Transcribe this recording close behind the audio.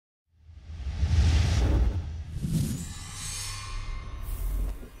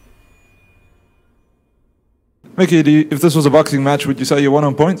Mickey, if this was a boxing match, would you say you won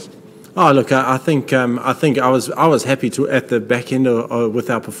on points? Oh, look, I think I was happy at the back end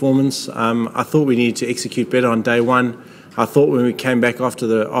with our performance. I thought we needed to execute better on day one. I thought when we came back after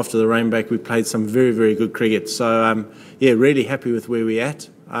the rain break, we played some very, very good cricket. So yeah, really happy with where we're at.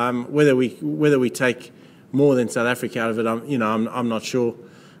 Whether we take more than South Africa out of it, I'm not sure.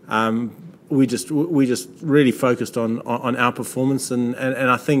 We just really focused on our performance, and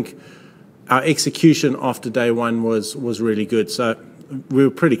I think our execution after day one was really good. So we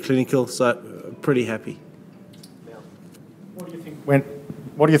were pretty clinical, so pretty happy. What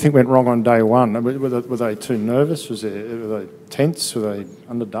do you think went wrong on day one? Were they too nervous? Were they tense? Were they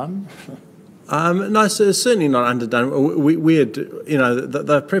underdone? No, certainly not underdone. We had,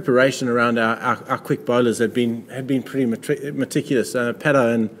 the preparation around our quick bowlers had been pretty meticulous.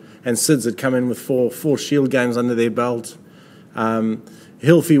 Paddo and Sids had come in with four Shield games under their belt.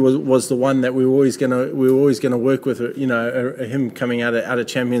 Hilfy was the one that we were always going to work with. Him coming out of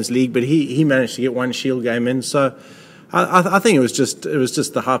Champions League, but he managed to get one Shield game in. So I think it was just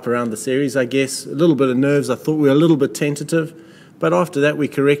the hype around the series. I guess a little bit of nerves. I thought we were a little bit tentative. But after that, we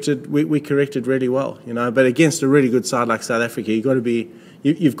corrected really well, But against a really good side like South Africa, you've got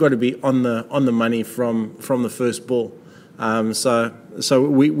to be on the money from the first ball. So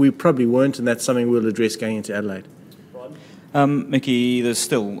we probably weren't, and that's something we'll address going into Adelaide. Mickey, there's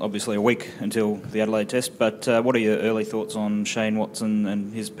still obviously a week until the Adelaide Test, but what are your early thoughts on Shane Watson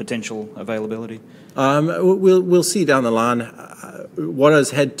and his potential availability? We'll see down the line.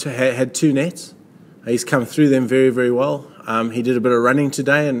 Watto's had two nets. He's come through them very, very well. He did a bit of running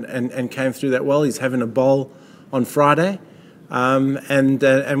today and came through that well. He's having a bowl on Friday, and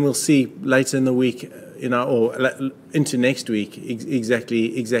we'll see later in the week, or into next week,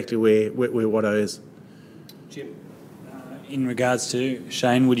 exactly where Watto is. Jim, in regards to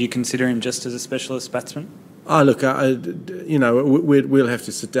Shane, would you consider him just as a specialist batsman? Oh, look, we'll have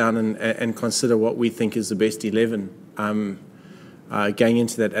to sit down and consider what we think is the best 11 going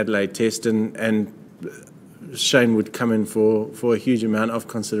into that Adelaide Test, and Shane would come in for a huge amount of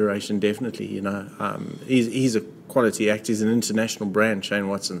consideration, definitely. He's a quality actor. He's an international brand, Shane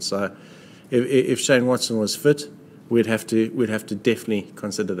Watson. So if Shane Watson was fit, we'd have to definitely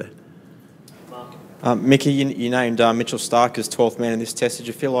consider that. Mickey, you named Mitchell Starc as 12th man in this Test. Did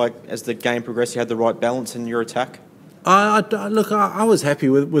you feel like as the game progressed, you had the right balance in your attack? Look, I was happy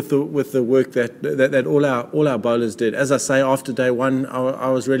with the work that all our bowlers did. As I say, after day one,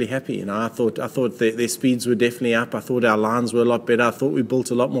 I was really happy. I thought their speeds were definitely up. I thought our lines were a lot better. I thought we built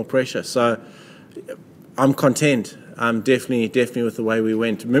a lot more pressure. So I'm content. Definitely with the way we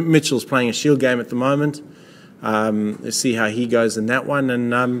went. Mitchell's playing a Shield game at the moment. Let's see how he goes in that one,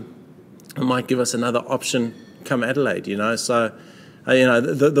 and it might give us another option come Adelaide. So.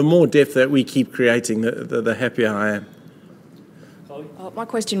 The more depth that we keep creating, the happier I am. My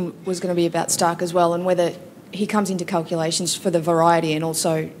question was going to be about Starc as well, and whether he comes into calculations for the variety and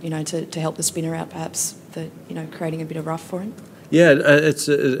also, to help the spinner out, perhaps, creating a bit of rough for him. Yeah, that's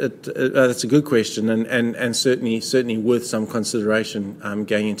a good question, and certainly worth some consideration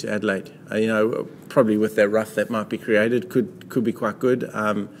going into Adelaide. Probably with that rough that might be created could be quite good.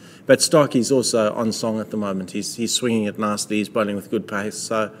 But Starkey's also on song at the moment. He's swinging it nicely. He's bowling with good pace.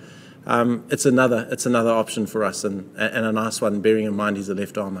 So it's another option for us, and a nice one, bearing in mind he's a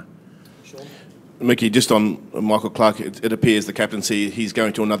left armour. Sure. Mickey, just on Michael Clarke, it appears the captaincy, he's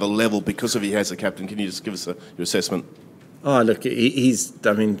going to another level because he has a captain. Can you just give us your assessment? Oh, look,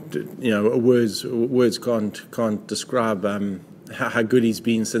 words can't describe how good he's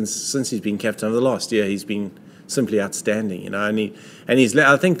been since he's been captain. Over the last year, he's been simply outstanding, and he's.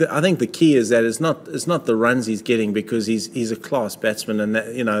 I think the key is that it's not the runs he's getting, because he's a class batsman, and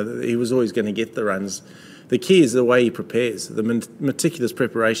that, he was always going to get the runs. The key is the way he prepares, the meticulous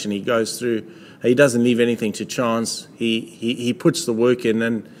preparation he goes through. He doesn't leave anything to chance. He puts the work in,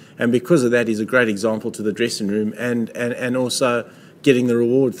 and because of that, he's a great example to the dressing room, and also getting the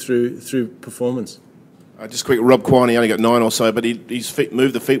reward through performance. Just quick, Rob Quine, he only got 9 or so, but he's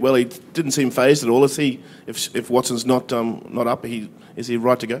moved the feet well. He didn't seem phased at all. Is he? If Watson's not up, is he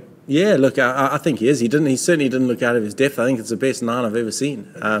right to go? Yeah, look, I think he is. He certainly didn't look out of his depth. I think it's the best 9 I've ever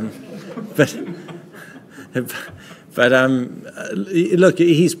seen. But look,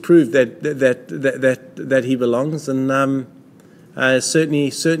 he's proved that he belongs, and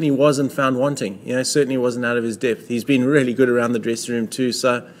certainly wasn't found wanting. Certainly wasn't out of his depth. He's been really good around the dressing room too,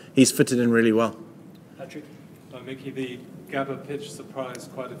 so he's fitted in really well. Patrick? Mickey, the Gabba pitch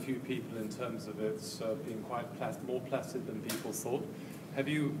surprised quite a few people in terms of its being quite more placid than people thought. Have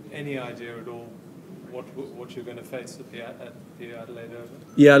you any idea at all what you're going to face at the Adelaide Oval?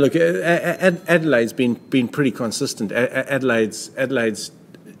 Yeah, look, Adelaide's been pretty consistent. Adelaide's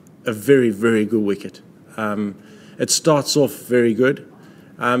a very, very good wicket. It starts off very good,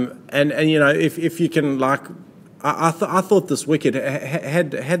 and you know, if you can, like, I thought this wicket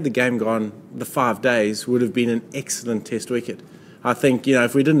had the game gone the 5 days would have been an excellent Test wicket. I think, you know,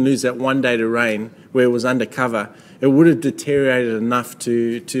 if we didn't lose that 1 day to rain where it was undercover, it would have deteriorated enough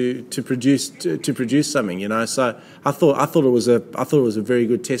to produce something, you know. So I thought it was a very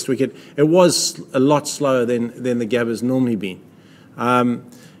good Test wicket. It was a lot slower than the Gabba's normally been.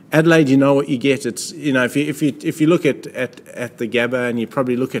 Adelaide, you know what you get. It's, you know, if you look at the Gabba and you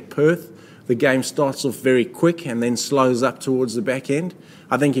probably look at Perth, the game starts off very quick and then slows up towards the back end.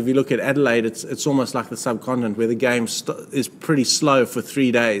 I think if you look at Adelaide, it's almost like the subcontinent where the game is pretty slow for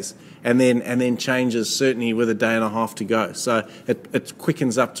 3 days and then changes certainly with a day and a half to go. So it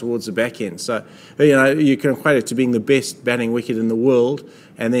quickens up towards the back end. So, you know, you can equate it to being the best batting wicket in the world,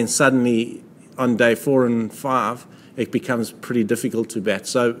 and then suddenly on day 4 and 5, it becomes pretty difficult to bat.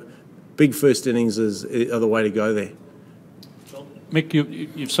 So big first innings are the way to go there. Mick,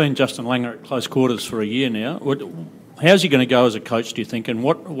 you've seen Justin Langer at close quarters for a year now. How's he going to go as a coach, do you think, and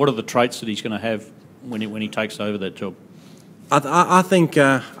what are the traits that he's going to have when he takes over that job? I think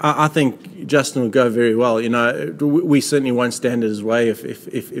Justin will go very well. You know, we certainly won't stand in his way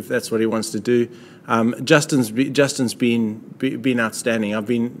if that's what he wants to do. Justin's been outstanding. I've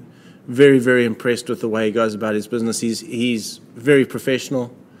been very, very impressed with the way he goes about his business. He's very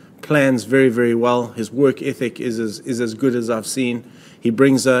professional, plans very, very well. His work ethic is as good as I've seen. He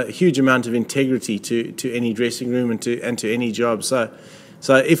brings a huge amount of integrity to any dressing room and to any job. So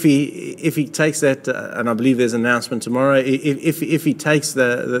if he takes that, and I believe there's an announcement tomorrow, if he takes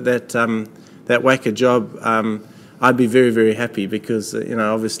that WACA job, I'd be very, very happy because, you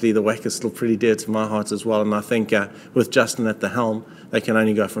know, obviously the WACA is still pretty dear to my heart as well, and I think with Justin at the helm, they can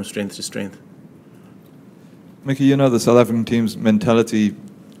only go from strength to strength. Mickey, you know the South African team's mentality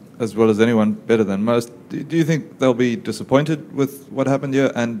as well as anyone, better than most. Do you think they'll be disappointed with what happened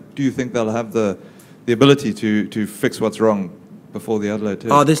here, and do you think they'll have the ability to fix what's wrong before the Adelaide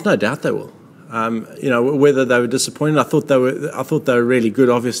Test? Oh, there's no doubt they will. You know, whether they were disappointed, I thought they were really good,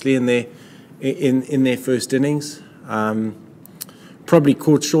 obviously, in their first innings. Probably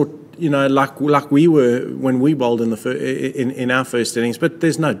caught short, you know, like we were when we bowled in our first innings. But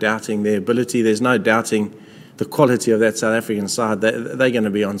there's no doubting their ability. There's no doubting the quality of that South African side. They're going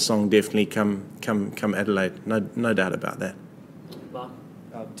to be on song definitely come Adelaide. No doubt about that.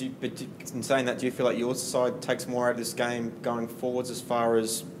 In saying that, do you feel like your side takes more out of this game going forwards as far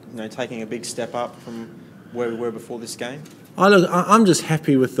as, you know, taking a big step up from where we were before this game? I'm just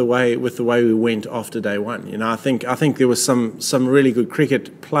happy with the way we went after day one. You know, I think there was some really good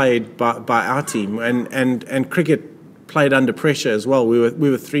cricket played by our team, and cricket played under pressure as well. We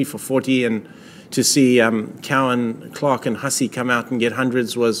were 3 for 40, and to see Cowan, Clark, and Hussey come out and get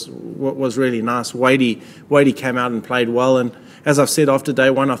hundreds was really nice. Wadey came out and played well, and as I've said after day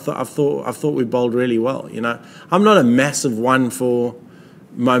one, I thought we bowled really well. You know, I'm not a massive one for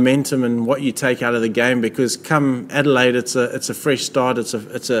momentum and what you take out of the game, because come Adelaide, it's a fresh start. It's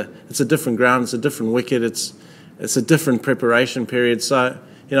a different ground. It's a different wicket. It's a different preparation period. So,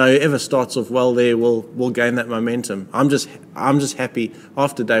 you know, whoever starts off well there will gain that momentum. I'm just happy.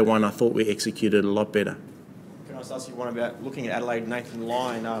 After day one, I thought we executed a lot better. Can I just ask you one about looking at Adelaide, Nathan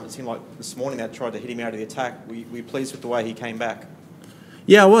Lyon? It seemed like this morning they tried to hit him out of the attack. Were you pleased with the way he came back?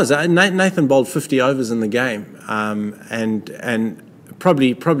 Yeah, I was. Nathan bowled 50 overs in the game, and probably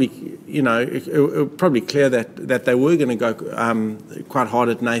you know, it probably clear that they were going to go quite hard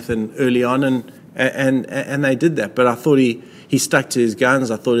at Nathan early on, and they did that. But I thought he stuck to his guns.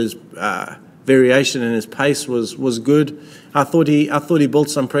 I thought his variation in his pace was good. I thought he built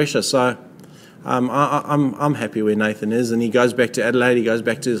some pressure. So I'm happy where Nathan is, and he goes back to Adelaide. He goes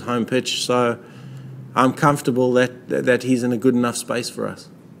back to his home pitch. So I'm comfortable that he's in a good enough space for us.